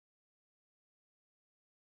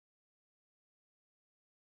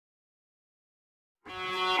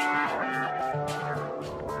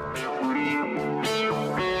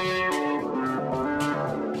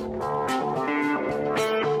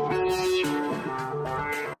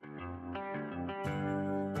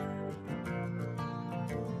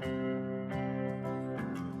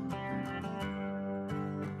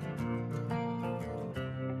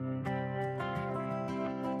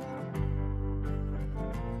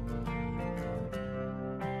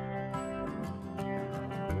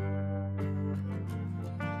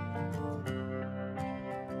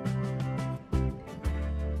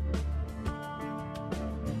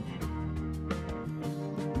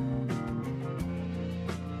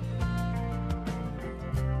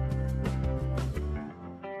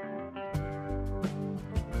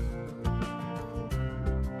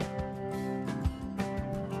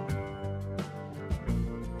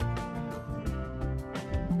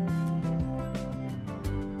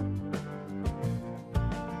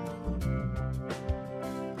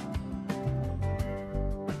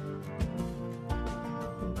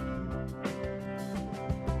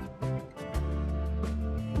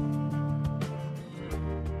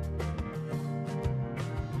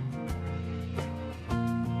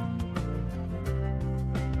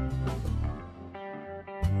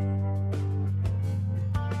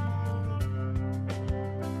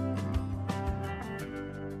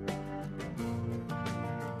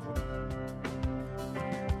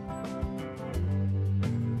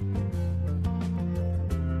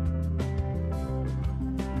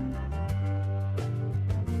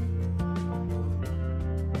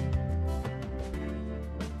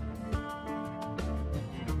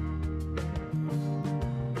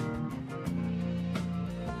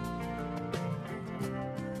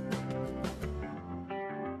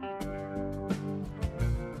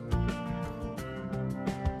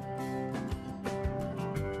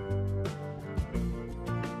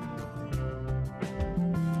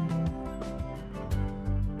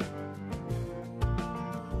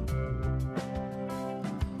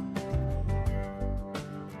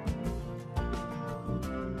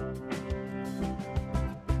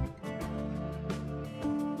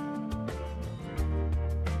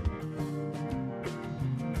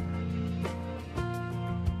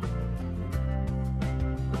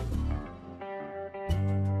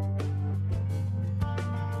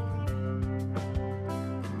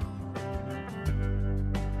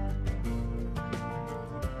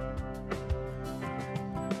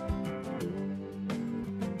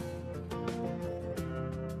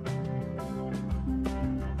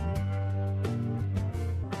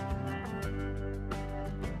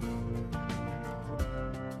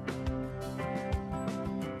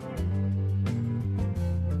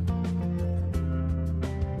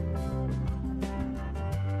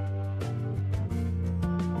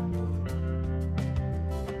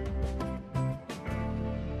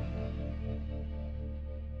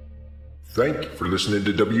Thank you for listening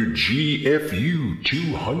to WGFU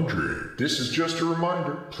 200. This is just a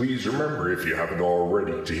reminder. Please remember, if you haven't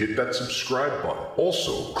already, to hit that subscribe button.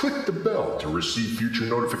 Also, click the bell to receive future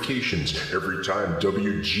notifications every time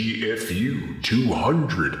WGFU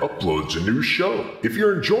 200 uploads a new show. If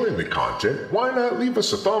you're enjoying the content, why not leave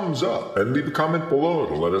us a thumbs up and leave a comment below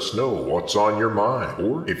to let us know what's on your mind,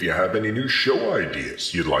 or if you have any new show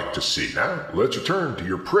ideas you'd like to see. Now, let's return to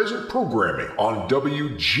your present programming on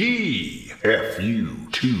WGFU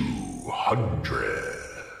 200.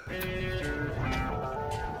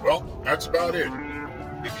 Well, that's about it.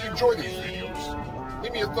 If you enjoy these videos,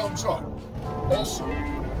 leave me a thumbs up. Also,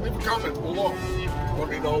 leave a comment below. Let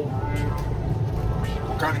me know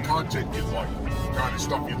what kind of content you'd like, what kind of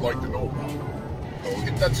stuff you'd like to know about. So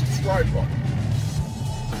hit that subscribe button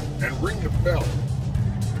and ring the bell.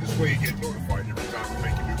 This way you get notified every time we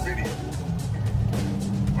make a new video.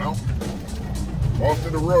 Well, off to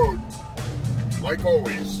the road. Like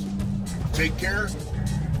always, take care,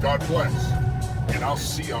 God bless, and I'll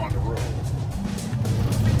see you on the road.